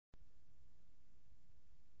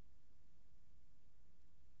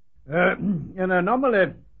An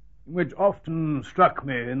anomaly which often struck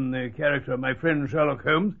me in the character of my friend Sherlock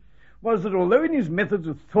Holmes was that although in his methods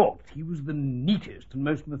of thought he was the neatest and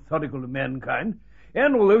most methodical of mankind,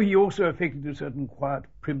 and although he also affected a certain quiet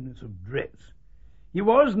primness of dress, he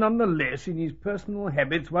was nonetheless in his personal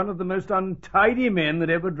habits one of the most untidy men that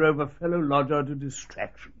ever drove a fellow lodger to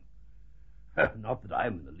distraction. Not that I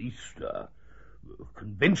am in the least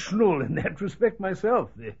conventional in that respect myself.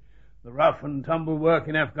 The rough and tumble work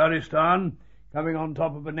in Afghanistan, coming on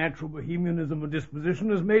top of a natural bohemianism of disposition,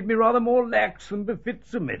 has made me rather more lax than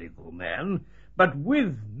befits a medical man. But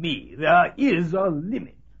with me there is a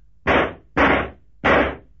limit.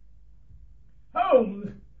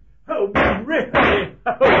 Holmes! Holmes, really,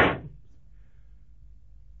 Holmes!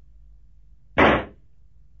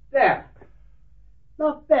 There.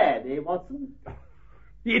 Not bad, eh, Watson?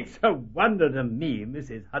 It's a wonder to me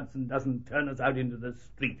Mrs. Hudson doesn't turn us out into the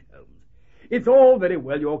street, Holmes. It's all very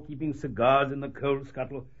well your keeping cigars in the coal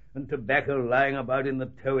scuttle and tobacco lying about in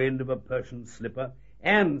the toe end of a Persian slipper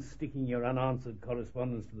and sticking your unanswered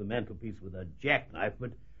correspondence to the mantelpiece with a jackknife,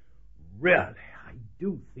 but really, I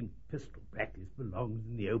do think pistol practice belongs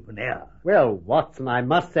in the open air. Well, Watson, I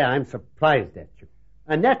must say I'm surprised at you.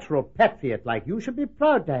 A natural patriot like you should be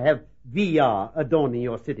proud to have VR adorning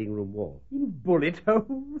your sitting room wall. In bullet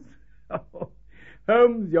holes? Oh,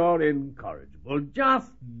 Holmes, you're incorrigible.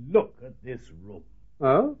 Just look at this room.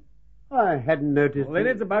 Oh? I hadn't noticed. Well,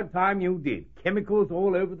 then it's about time you did. Chemicals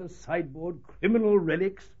all over the sideboard, criminal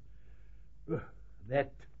relics. Ugh,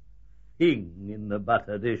 that thing in the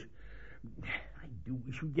butter dish. I do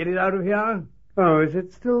wish you'd get it out of here. Oh, is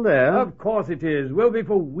it still there? Of course it is. Will be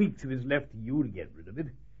for weeks if it's left to you to get rid of it.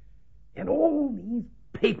 And all these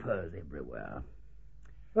papers everywhere.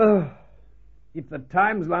 Oh. If the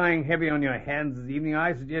time's lying heavy on your hands this evening,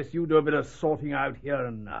 I suggest you do a bit of sorting out here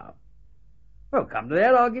and now. Well, come to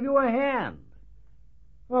that, I'll give you a hand.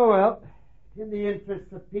 Oh, well, in the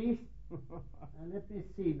interest of peace. Let me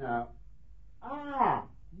see now. Ah,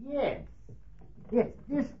 yes. Yes,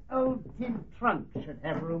 this old tin trunk should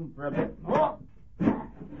have room for a bit more.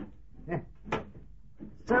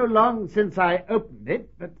 So long since I opened it,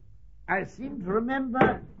 but I seem to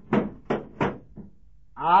remember...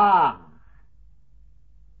 Ah.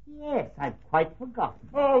 Yes, I'd quite forgotten.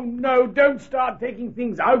 Oh, no, don't start taking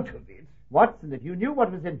things out of it. Watson, if you knew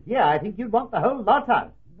what was in here, I think you'd want the whole lot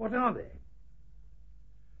out. What are they?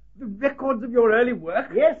 The records of your early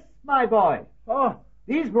work? Yes, my boy. Oh,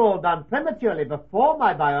 these were all done prematurely before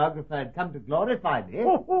my biographer had come to glorify me.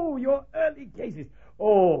 Oh, your early cases.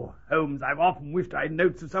 Oh, Holmes, I've often wished I'd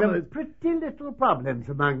notes of some of those... pretty little problems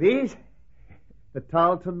among these. The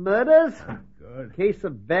Tarleton murders, Good. Case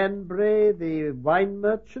of Banbury, the wine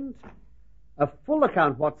merchant, a full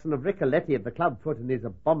account, Watson, of Ricoletti of the clubfoot and his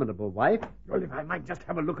abominable wife. Well, if I might just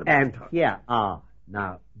have a look at And that. here are.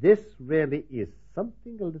 Now, this really is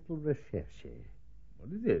something a little recherche.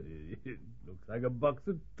 What is it? It looks like a box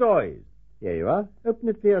of toys. Here you are. Open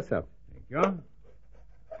it for yourself. Thank you.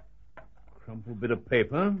 Crumpled bit of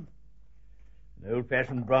paper, an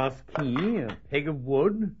old-fashioned brass key, a peg of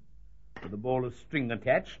wood with a ball of string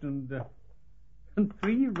attached, and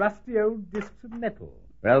 3 rusty old discs of metal.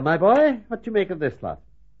 Well, my boy, what do you make of this lot?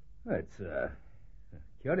 Oh, it's a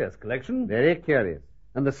curious collection. Very curious.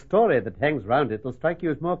 And the story that hangs round it will strike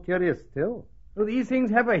you as more curious still. Well, these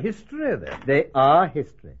things have a history, then. They are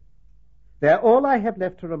history. They're all I have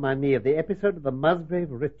left to remind me of the episode of the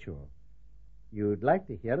Musgrave ritual. You'd like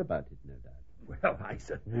to hear about it, no doubt. Well, I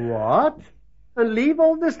said... What? And leave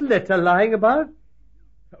all this litter lying about?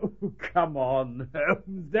 Oh, come on,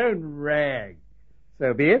 Holmes, don't rag.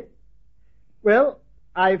 So be it. Well,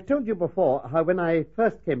 I've told you before how when I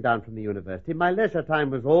first came down from the university, my leisure time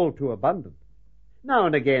was all too abundant. Now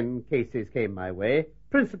and again, cases came my way,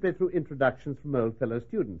 principally through introductions from old fellow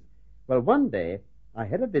students. Well, one day, I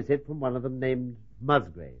had a visit from one of them named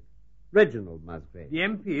Musgrave. Reginald Musgrave. The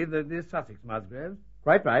MP, the Sussex Musgraves?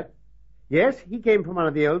 Quite right. Yes, he came from one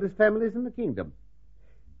of the oldest families in the kingdom.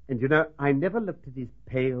 And, you know, I never looked at his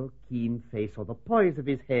pale, keen face or the poise of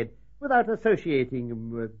his head without associating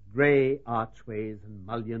him with grey archways and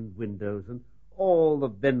mullioned windows and all the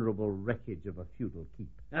venerable wreckage of a feudal keep.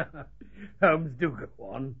 Holmes, do go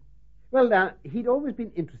on. Well, now, he'd always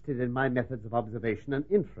been interested in my methods of observation and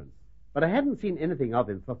inference, but I hadn't seen anything of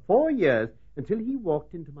him for 4 years until he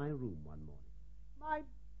walked into my room one morning. My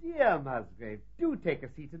dear Musgrave, do take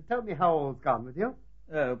a seat and tell me how all's gone with you.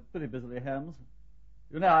 Oh, pretty busily, Holmes.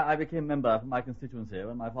 You know, I became member for my constituency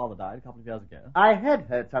when my father died a couple of years ago. I had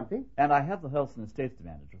heard something. And I have the Helston estates to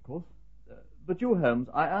manage, of course. But you, Holmes,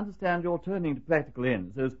 I understand you're turning to practical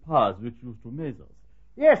ends those powers which used to amaze us.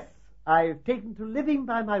 Yes, I've taken to living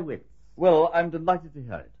by my wits. Well, I'm delighted to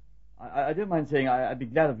hear it. I don't mind saying I'd be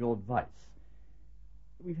glad of your advice.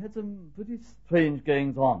 We've had some pretty strange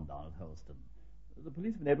goings-on down at Holston. The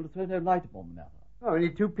police have been able to throw no light upon the matter. Only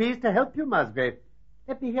too pleased to help you, Musgrave.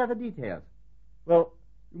 Let me hear the details. Well,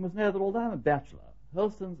 you must know that although I'm a bachelor,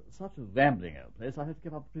 Holston's such a rambling old place, I have to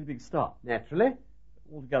keep up a pretty big staff. Naturally.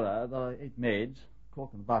 Altogether, there are 8 maids,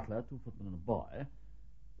 cook and butler, 2 footmen and a boy.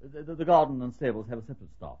 The garden and stables have a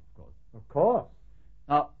separate staff, of course. Of course.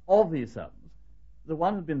 Now, of these servants, the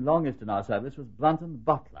one who'd been longest in our service was Brunton the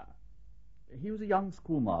butler. He was a young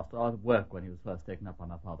schoolmaster out of work when he was first taken up by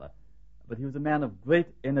my father, but he was a man of great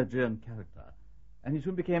energy and character, and he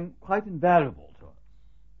soon became quite invaluable to us.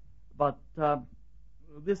 But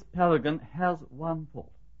this Paragon has one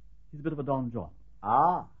fault. He's a bit of a Don John.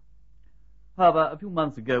 Ah. However, a few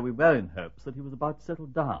months ago we were in hopes that he was about to settle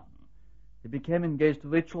down. He became engaged to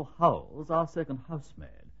Rachel Howells, our second housemaid.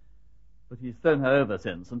 But he's thrown her over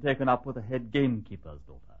since and taken up with a head gamekeeper's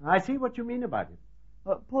daughter. I see what you mean about it.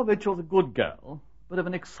 Poor Rachel's a good girl, but of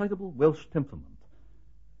an excitable Welsh temperament.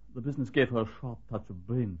 The business gave her a sharp touch of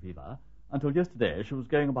brain fever. Until yesterday, she was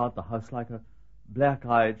going about the house like a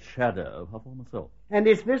black-eyed shadow of her former self. And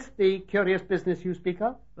is this the curious business you speak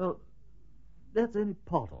of? Well, that's only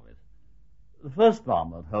part of it. The first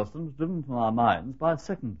drama at Holston was driven from our minds by a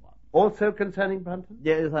second one. Also concerning Brunton?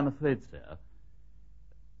 Yes, I'm afraid so.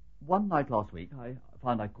 One night last week, I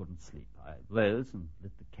found I couldn't sleep. I rose and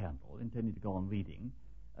lit the candle, intending to go on reading,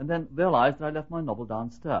 and then realized that I left my novel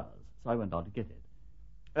downstairs, so I went out to get it.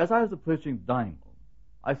 As I was approaching the dining room,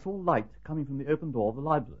 I saw light coming from the open door of the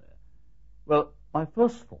library. Well, my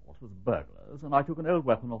first thought was burglars, and I took an old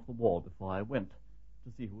weapon off the wall before I went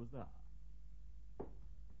to see who was there.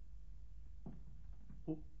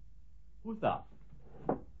 Who's that?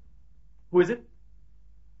 Who is it?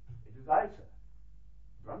 It is I, sir.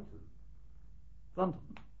 Brunton. Brunton?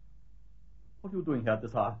 What are you doing here at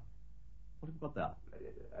this hour? What have you got there?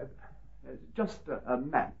 Just a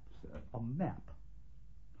map, sir. A map?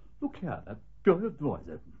 Look here, that bureau drawer is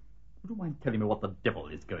open. Would you mind telling me what the devil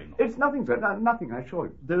is going on? It's nothing, sir. Nothing, I assure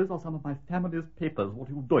you. Those are some of my family's papers. What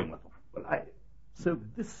are you doing with them? Well, So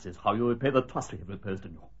this is how you repay the trust we have reposed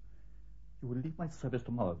in you. You will leave my service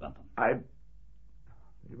tomorrow, Brunton. Very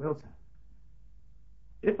well, sir.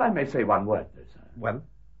 If I may say one word, though, sir. Well?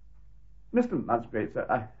 Mr. Musgrave,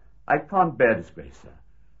 sir, I can't bear disgrace, sir.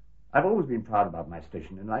 I've always been proud about my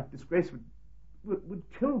station in life. Disgrace would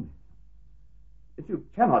kill me. If you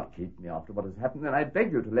cannot keep me after what has happened, then I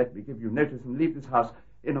beg you to let me give you notice and leave this house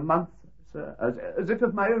in a month, sir, as if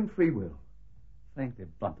of my own free will. Frankly,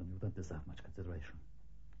 Brunton, you don't deserve much consideration.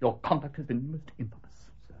 Your conduct has been most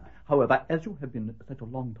infamous. Sir. However, as you have been such a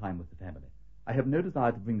long time with the family, I have no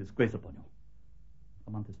desire to bring disgrace upon you.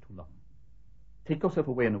 A month is too long. Take yourself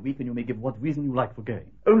away in a week, and you may give what reason you like for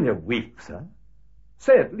going. Only a week, sir?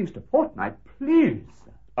 Say at least a fortnight, please,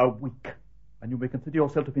 sir. A week. And you may consider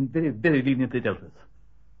yourself to have been very, very leniently dealt with.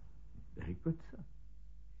 Very good, sir.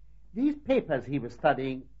 These papers he was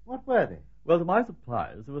studying, what were they? Well, to my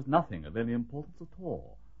surprise, there was nothing of any importance at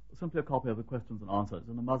all. Simply a copy of the questions and answers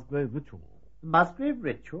in the Musgrave ritual. The Musgrave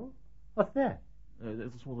ritual? What's that?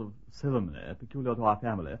 It's a sort of ceremony peculiar to our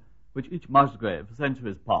family, which each Musgrave for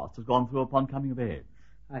centuries past has gone through upon coming of age.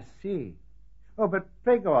 I see. Oh, but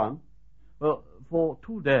pray go on. Well, for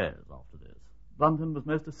 2 days after this, Brunton was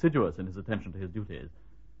most assiduous in his attention to his duties.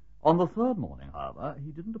 On the third morning, however,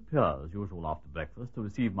 he didn't appear as usual after breakfast to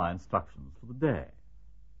receive my instructions for the day.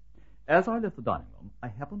 As I left the dining room, I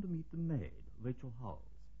happened to meet the maid, Rachel Howells.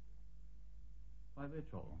 Why,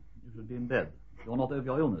 Rachel, you should be in bed. You're not over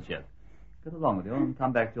your illness yet. Get along with you and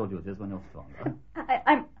come back to your duties when you're stronger.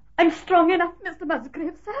 I'm strong enough, Mr.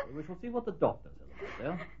 Musgrave, sir. We shall see what the doctor says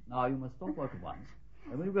about you. Now, you must stop work at once.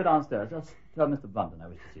 And when you go downstairs, just tell Mr. Brunton I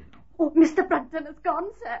wish to see him. Oh, Mr. Brunton has gone,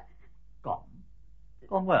 sir. Gone?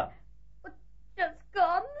 Gone where? Just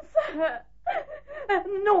gone, sir.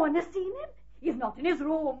 No one has seen him. He's not in his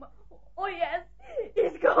room. Oh, yes,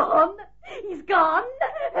 he's gone. He's gone.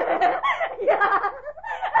 Yeah.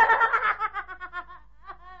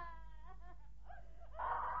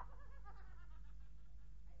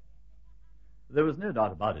 There was no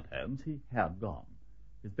doubt about it, Holmes. He had gone.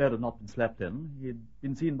 His bed had not been slept in. He had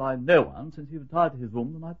been seen by no one since he retired to his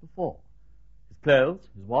room the night before. His clothes,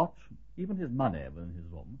 his watch, even his money were in his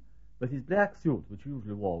room, but his black suit, which he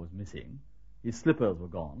usually wore, was missing. His slippers were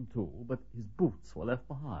gone, too, but his boots were left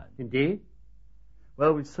behind. Indeed?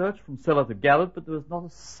 Well, we searched from cellar to garret, but there was not a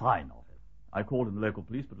sign of it. I called in the local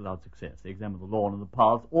police, but without success. They examined the lawn and the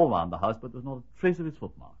paths all round the house, but there was not a trace of his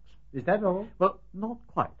footmarks. Is that all? Well, not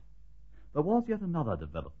quite. there was yet another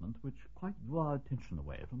development which quite drew our attention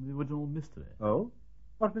away from the original mystery. Oh?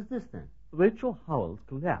 What was this, then? Rachel Howells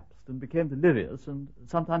collapsed and became delirious and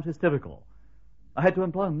sometimes hysterical. I had to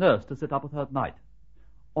employ a nurse to sit up with her at night.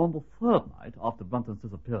 On the third night after Brunton's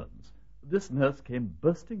disappearance, this nurse came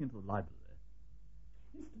bursting into the library.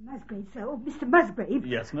 Mr. Musgrave, sir. Oh, Mr. Musgrave.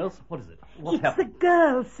 Yes, nurse? What is it? What It's happened? the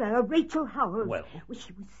girl, sir, Rachel Howells. Well?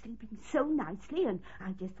 She was sleeping so nicely, and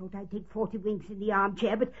I just thought I'd take 40 winks in the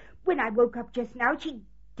armchair, but when I woke up just now, she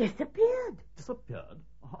disappeared. Disappeared?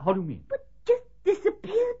 How do you mean? But just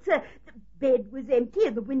disappeared, sir. The bed was empty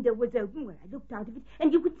and the window was open. Well, I looked out of it,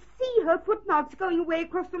 and you could see her footmarks going away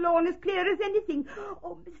across the lawn as clear as anything.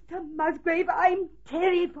 Oh, Mr. Musgrave, I'm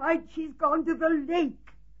terrified she's gone to the lake.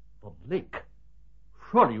 The lake?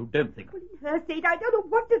 Surely you don't think... Well, in her state, I don't know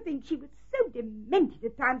what to think. She was so demented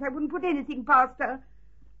at times I wouldn't put anything past her.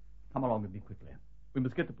 Come along with me quickly. We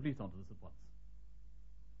must get the police onto this at once.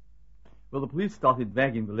 Well, the police started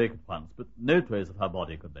dragging the lake at once, but no trace of her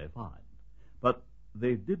body could they find. But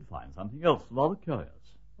they did find something else rather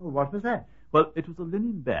curious. Oh, what was that? Well, it was a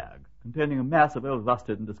linen bag containing a mass of old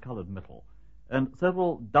rusted and discoloured metal, and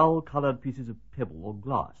several dull-coloured pieces of pebble or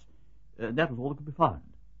glass. That was all that could be found.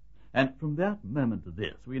 And from that moment to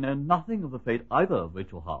this, we know nothing of the fate either of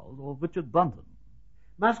Rachel Howells or Richard Brunton.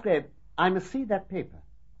 Musgrave, I must see that paper.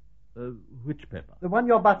 Which paper? The one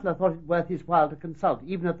your butler thought it worth his while to consult,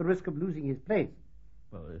 even at the risk of losing his place.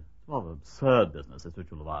 Well, it's rather absurd business, this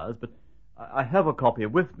ritual of ours, but I have a copy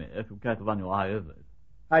with me if you care to run your eye over it.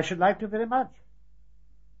 I should like to very much.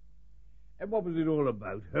 And what was it all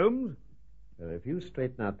about, Holmes? If you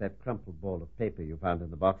straighten out that crumpled ball of paper you found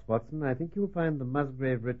in the box, Watson, I think you'll find the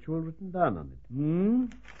Musgrave ritual written down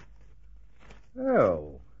on it.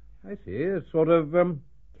 Oh, I see. A sort of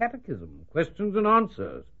catechism, questions and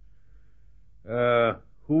answers.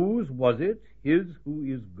 Whose was it? His who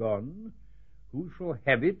is gone? Who shall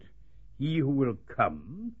have it? He who will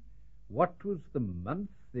come? What was the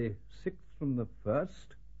month, the 6th from the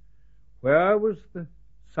 1st? Where was the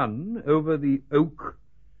sun over the oak?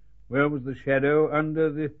 Where was the shadow under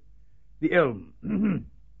the elm?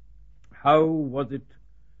 How was it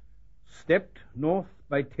stepped? North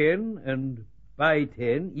by 10 and by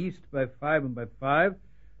 10, east by 5 and by 5,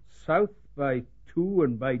 south by 2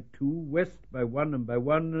 and by 2, west by 1 and by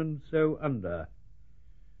 1, and so under.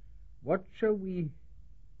 What shall we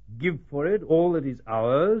give for it, all that is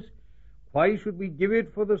ours? Why should we give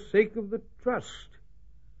it for the sake of the trust?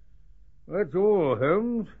 That's all,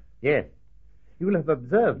 Holmes. Yes. You will have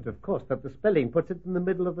observed, of course, that the spelling puts it in the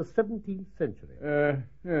middle of the 17th century.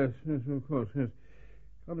 Yes, of course, yes.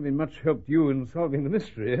 Can't have been much help to you in solving the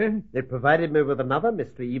mystery, eh? It provided me with another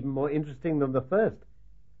mystery even more interesting than the first.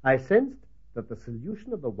 I sensed that the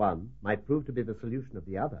solution of the one might prove to be the solution of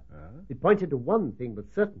the other. It pointed to one thing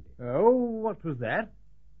with certainty. Oh, what was that?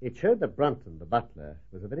 It showed that Brunton, the butler,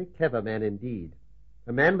 was a very clever man indeed.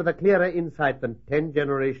 A man with a clearer insight than 10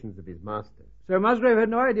 generations of his masters. So Musgrave had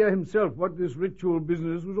no idea himself what this ritual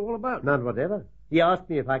business was all about? None whatever. He asked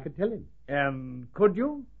me if I could tell him. And could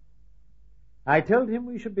you? I told him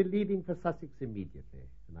we should be leaving for Sussex immediately,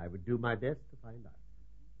 and I would do my best to find out.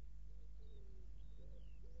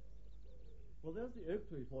 Well, there's the oak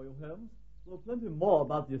tree for you, Holmes. There's plenty more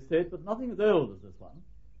about the estate, but nothing as old as this one.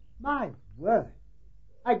 My word.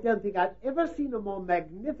 I don't think I've ever seen a more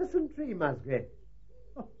magnificent tree, Musgrave.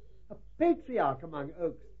 Oh, a patriarch among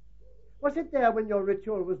oaks. Was it there when your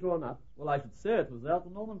ritual was drawn up? Well, I should say it was there at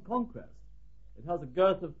the Norman Conquest. It has a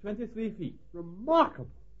girth of 23 feet.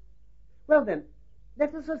 Remarkable. Well, then,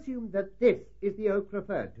 let us assume that this is the oak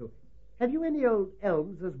referred to. Have you any old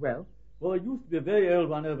elms as well? Well, there used to be a very old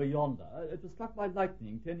one over yonder. It was struck by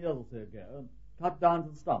lightning 10 years or so ago and cut down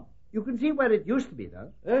to the stump. You can see where it used to be,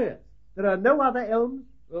 though. Oh, yes. There are no other elms?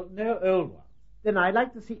 Well, no old ones. Then I'd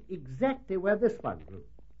like to see exactly where this one grew.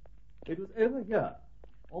 It was over here,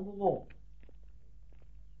 on the lawn.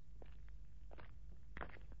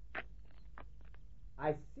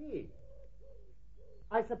 I see.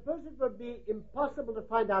 I suppose it would be impossible to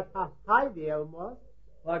find out how high the elm was.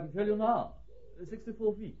 Well, I can tell you now.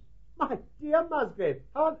 64 feet. My dear Musgrave,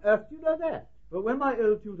 how on earth do you know that? But when my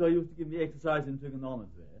old tutor used to give me exercise in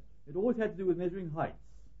trigonometry, it always had to do with measuring heights.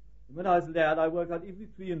 And when I was a lad, I worked out every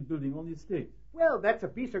tree and building on the estate. Well, that's a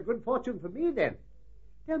piece of good fortune for me, then.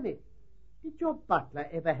 Tell me, did your butler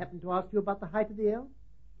ever happen to ask you about the height of the elm?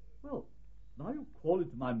 Well, now you call it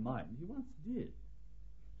to my mind, he once did.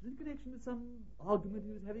 It was in connection with some argument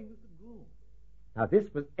he was having with the groom. Now,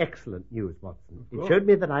 this was excellent news, Watson. It showed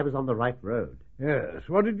me that I was on the right road. Yes.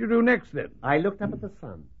 What did you do next, then? I looked up at the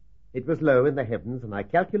sun. It was low in the heavens, and I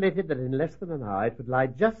calculated that in less than an hour it would lie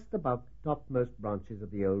just above the topmost branches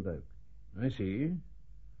of the old oak. I see.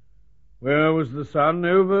 Where was the sun?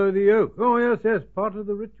 Over the oak. Oh, yes, part of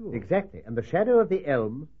the ritual. Exactly. And the shadow of the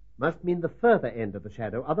elm must mean the further end of the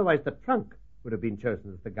shadow. Otherwise, the trunk would have been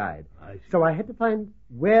chosen as the guide. I see. So I had to find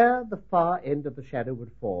where the far end of the shadow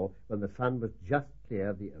would fall when the sun was just clear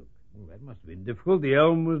of the oak. Well, that must have been difficult. The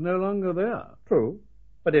elm was no longer there. True.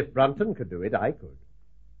 But if Brunton could do it, I could.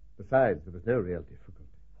 Besides, there was no real difficulty.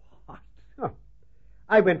 What? Oh.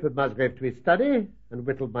 I went with Musgrave to his study and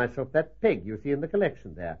whittled myself that peg you see in the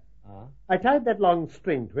collection there. I tied that long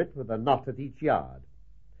string to it with a knot at each yard.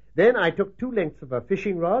 Then I took 2 lengths of a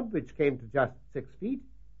fishing rod, which came to just 6 feet,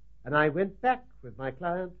 and I went back with my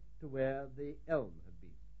client to where the elm had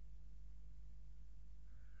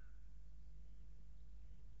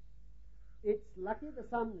been. It's lucky the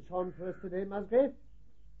sun shone for us today, Musgrave.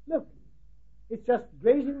 Look, it's just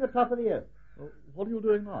grazing the top of the oak. What are you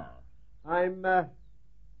doing now? I'm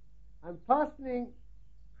fastening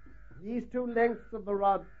these 2 lengths of the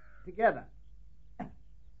rod together.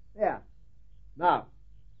 There. Now,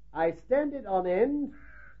 I stand it on end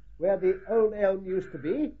where the old elm used to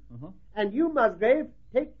be, and you, Musgrave,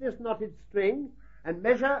 take this knotted string and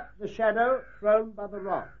measure the shadow thrown by the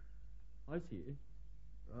rod. I see.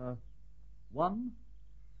 1,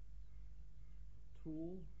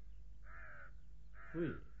 2, 3.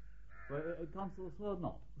 Well, it comes to the third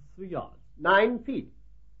knot, 3 yards. 9 feet.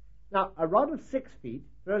 Now, a rod of 6 feet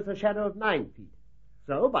throws a shadow of 9 feet.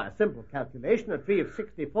 So, by a simple calculation, a tree of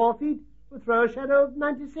 64 feet would throw a shadow of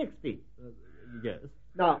 96 feet. Yes.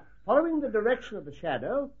 Now, following the direction of the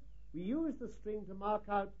shadow, we use the string to mark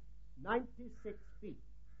out 96 feet.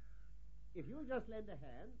 If you'll just lend a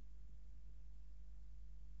hand.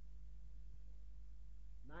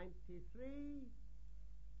 93,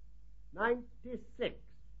 96.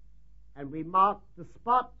 And we mark the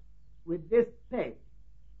spot with this peg.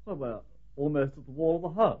 Well, we're almost at the wall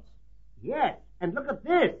of the house. Yes, and look at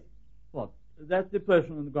this. What? That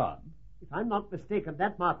depression in the ground? If I'm not mistaken,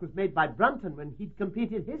 that mark was made by Brunton when he'd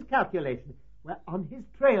completed his calculation. We're on his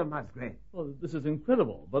trail, Musgrave. Well, this is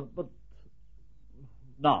incredible, but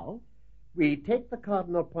now? We take the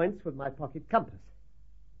cardinal points with my pocket compass.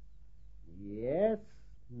 Yes,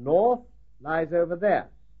 north lies over there.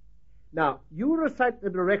 Now, you recite the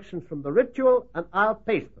directions from the ritual, and I'll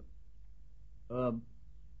paste them.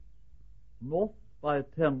 North by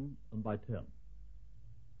 10 and by 10.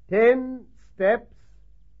 10 steps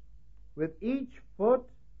with each foot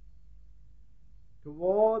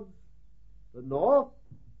towards the north.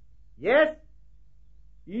 Yes?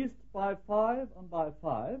 East by 5 and by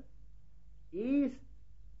 5. East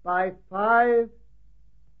by 5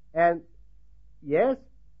 and... Yes?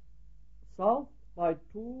 South by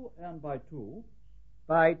 2 and by 2.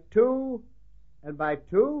 By 2 and by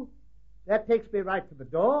 2. That takes me right to the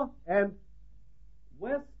door. And...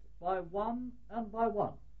 West by 1 and by 1.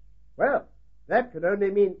 Well, that could only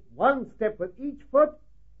mean 1 step with each foot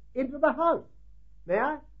into the house. May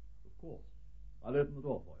I? Of course. I'll open the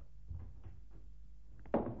door for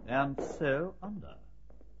you. And so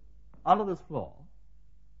under this floor.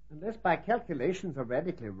 Unless my calculations are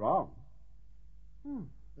radically wrong.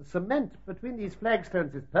 The cement between these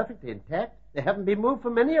flagstones is perfectly intact. They haven't been moved for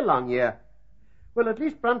many a long year. Well, at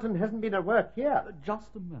least Brunton hasn't been at work here.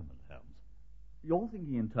 Just a moment, Holmes. You're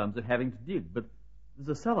thinking in terms of having to dig, but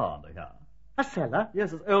there's a cellar under here. A cellar?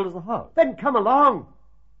 Yes, as old as the house. Then come along.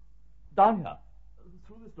 Down here,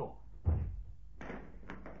 through this door.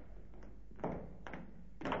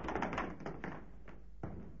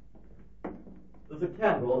 There's a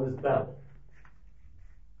candle on this barrel.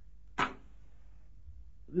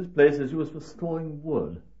 This place is used for storing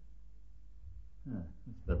wood. That's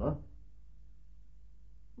better.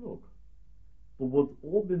 Look, the wood's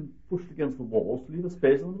all been pushed against the walls to leave a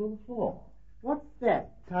space in the middle of the floor. What's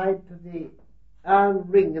that tied to the iron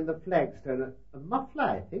ring in the flagstone? A muffler,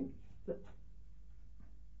 I think.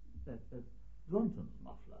 That's Brunton's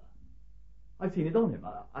muffler. I've seen it on him.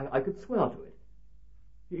 I could swear to it.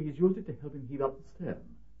 He's used it to help him heave up the stone.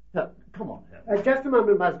 Come on, Holmes. Just a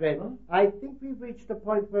moment, Musgrave. Huh? I think we've reached a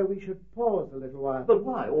point where we should pause a little while. But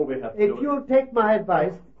why? All we have to do If you'll take my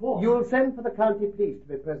advice, of course. You'll send for the county police to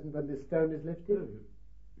be present when this stone is lifted.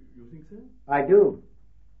 You think so? I do.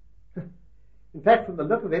 In fact, from the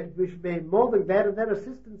look of it, we should be more than glad of their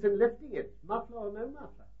assistance in lifting it, muffler or no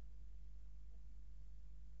muffler.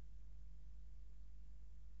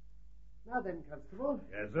 Now then, Constable.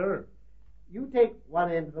 Yes, sir. You take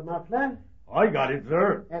one end of the muffler. I got it,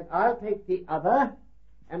 sir. And I'll take the other,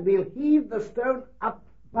 and we'll heave the stone up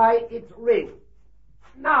by its ring.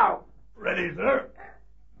 Now! Ready, sir.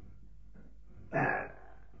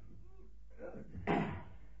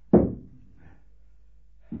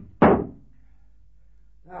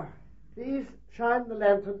 Now, please shine the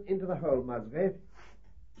lantern into the hole, Musgrave.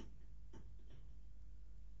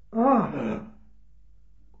 Ah!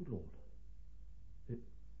 Good Lord.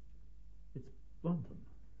 It's London.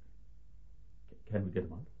 Can we get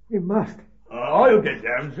him out? We must. I'll get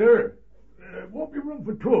down, sir. Won't be room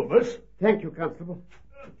for two of us. Thank you, Constable.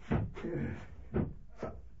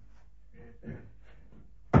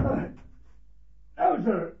 Now,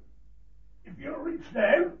 sir, if you'll reach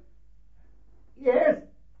down. Yes.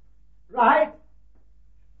 Right.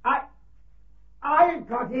 I've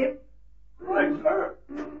got him. Right, sir.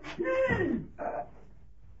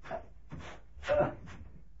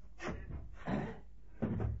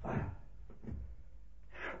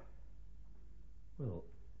 Well,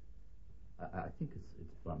 I think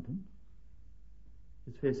it's Brunton.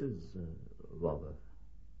 His face is rather...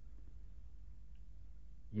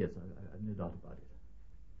 Yes, I've no doubt about it.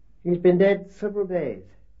 He's been dead several days.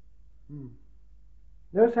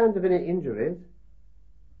 No signs of any injuries.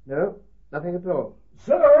 No, nothing at all.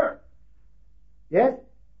 Sir, Yes?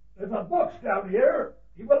 there's a box down here.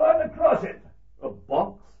 He will lie across it. A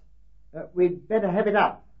box? We'd better have it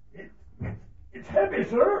up. It's heavy,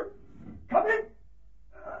 sir. Coming.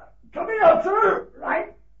 Coming out, sir.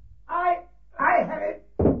 Right. I have it.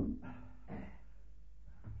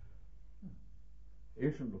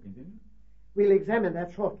 Ancient looking thing. We'll examine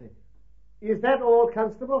that shortly. Is that all,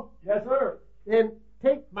 Constable? Yes, sir. Then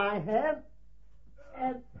take my hand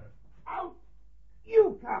and out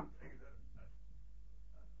you come.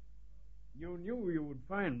 You knew you would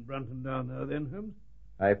find Brunton down there then, Holmes?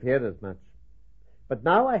 I feared as much. But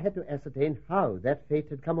now I had to ascertain how that fate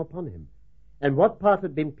had come upon him, and what part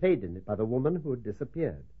had been played in it by the woman who had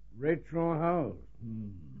disappeared. Rachel Howes.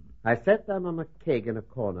 I sat down on a keg in a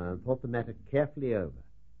corner and thought the matter carefully over.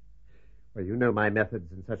 Well, you know my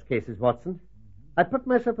methods in such cases, Watson. I put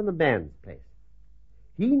myself in the man's place.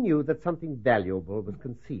 He knew that something valuable was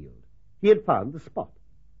concealed. He had found the spot.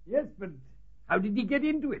 Yes, but how did he get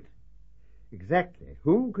into it? Exactly.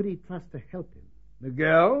 Whom could he trust to help him? The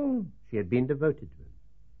girl? She had been devoted to him.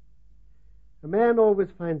 A man always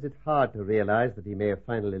finds it hard to realize that he may have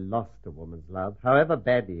finally lost a woman's love, however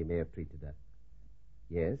badly he may have treated her.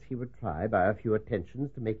 Yes, he would try by a few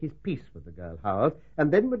attentions to make his peace with the girl Howes,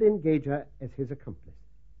 and then would engage her as his accomplice.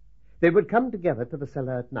 They would come together to the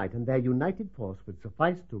cellar at night, and their united force would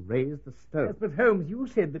suffice to raise the stone. Yes, but Holmes, you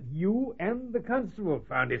said that you and the constable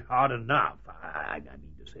found it hard enough. I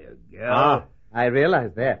mean to say a girl. I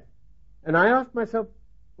realized that. And I asked myself,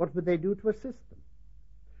 what would they do to assist them?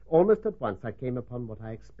 Almost at once I came upon what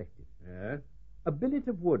I expected. A billet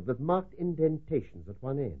of wood with marked indentations at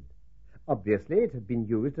one end. Obviously, it had been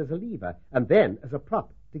used as a lever, and then as a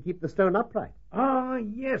prop to keep the stone upright. Ah,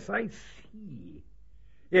 yes, I see.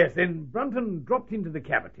 Yes, then Brunton dropped into the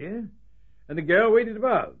cavity, and the girl waited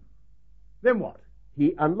above. Then what?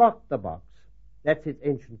 He unlocked the box. That's its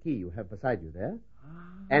ancient key you have beside you there.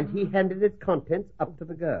 And he handed its contents up to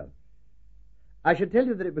the girl. I should tell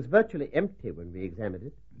you that it was virtually empty when we examined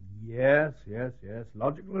it. Yes.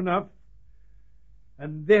 Logical enough.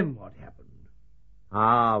 And then what happened?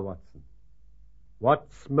 Ah, Watson. What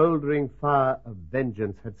smouldering fire of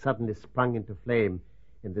vengeance had suddenly sprung into flame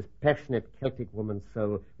in this passionate Celtic woman's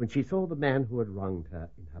soul when she saw the man who had wronged her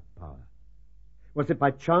in her power? Was it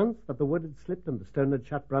by chance that the wood had slipped and the stone had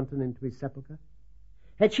shut Brunton into his sepulchre?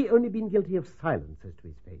 Had she only been guilty of silence as to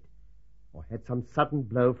his fate? Or had some sudden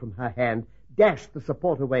blow from her hand dashed the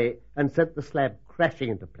support away and sent the slab crashing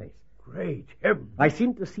into place? Great heavens! I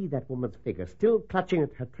seemed to see that woman's figure still clutching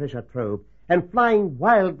at her treasure trove and flying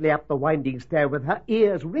wildly up the winding stair with her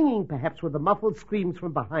ears ringing perhaps with the muffled screams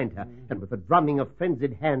from behind her and with the drumming of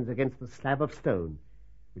frenzied hands against the slab of stone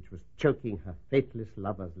which was choking her faithless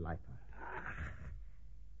lover's life out.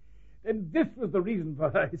 And this was the reason for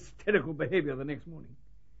her hysterical behavior the next morning.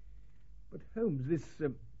 But Holmes,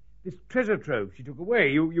 this treasure trove she took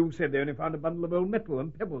away, you said they only found a bundle of old metal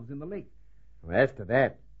and pebbles in the lake. Well, as to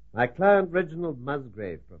that, my client Reginald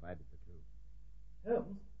Musgrave provided the clue.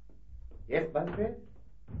 Holmes? Yes, Musgrave?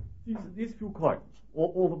 These few coins,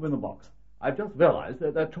 all of them in the box. I've just realized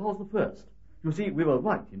that they're Charles I. You see, we were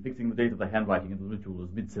right in fixing the date of the handwriting in the ritual as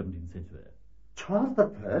mid-17th century. Charles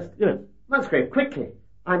I? Yes. Musgrave, quickly.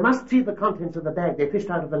 I must see the contents of the bag they fished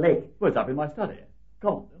out of the lake. Well, it's up in my study.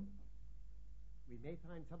 Come on, then. We may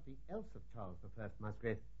find something else of Charles I,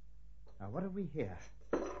 Musgrave. Now, what have we here?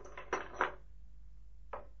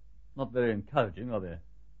 Not very encouraging, are they?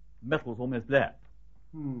 Metal's almost black.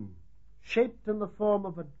 Shaped in the form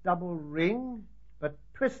of a double ring, but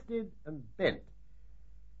twisted and bent.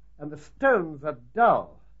 And the stones are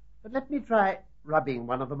dull. But let me try rubbing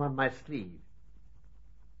one of them on my sleeve.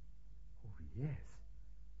 Oh, yes.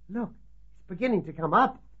 Look, it's beginning to come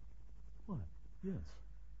up. Why, yes.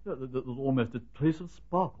 There's almost a trace of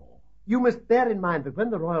sparkle. You must bear in mind that when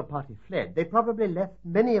the royal party fled, they probably left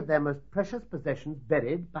many of their most precious possessions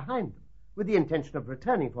buried behind them, with the intention of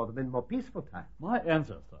returning for them in more peaceful times. My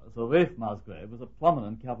ancestor, Sir Ralph Musgrave, was a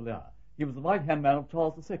prominent cavalier. He was the right-hand man of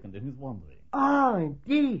Charles II in his wandering. Ah,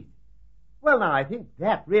 indeed. Well, now, I think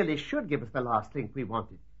that really should give us the last link we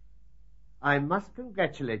wanted. I must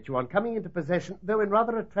congratulate you on coming into possession, though in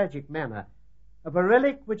rather a tragic manner, of a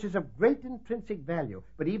relic which is of great intrinsic value,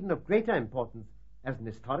 but even of greater importance as an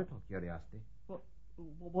historical curiosity.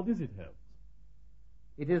 What is it, Holmes?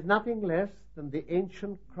 It is nothing less than the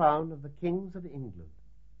ancient crown of the kings of England.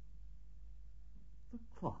 The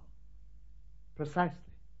crown? Precisely.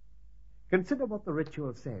 Consider what the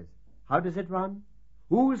ritual says. How does it run?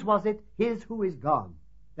 Whose was it? His who is gone.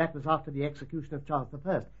 That was after the execution of Charles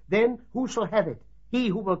I. Then, who shall have it? He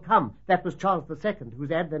who will come. That was Charles II,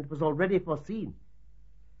 whose advent was already foreseen.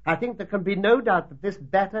 I think there can be no doubt that this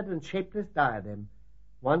battered and shapeless diadem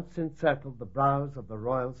once encircled the brows of the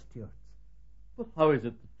royal Stuarts. But how is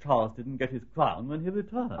it that Charles didn't get his crown when he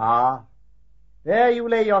returned? Ah, there you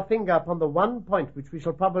lay your finger upon the one point which we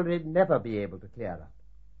shall probably never be able to clear up.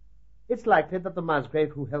 It's likely that the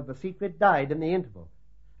Musgrave who held the secret died in the interval,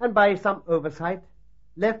 and by some oversight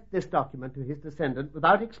left this document to his descendant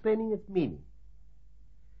without explaining its meaning.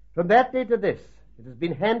 From that day to this, it has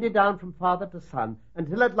been handed down from father to son,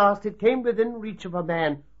 until at last it came within reach of a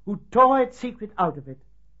man who tore its secret out of it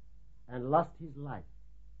and lost his life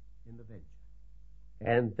in the venture.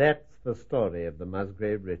 And that's the story of the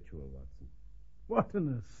Musgrave ritual, Watson. What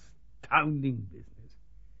an astounding business.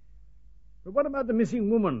 But what about the missing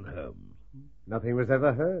woman, Holmes? Nothing was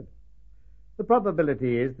ever heard. The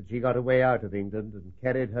probability is that she got away out of England and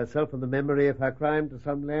carried herself and the memory of her crime to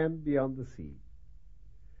some land beyond the sea.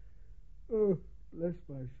 Oh, bless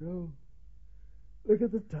my soul. Look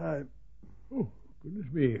at the time. Oh,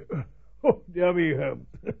 goodness me. Oh, dear me, Holmes.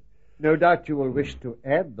 No doubt you will wish to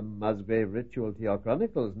add the Musgrave ritual to your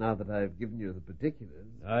chronicles now that I have given you the particulars.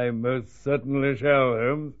 I most certainly shall,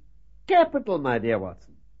 Holmes. Capital, my dear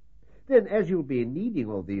Watson. Then, as you'll be needing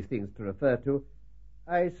all these things to refer to,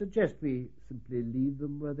 I suggest we simply leave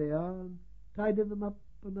them where they are and tidy them up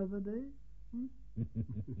another day.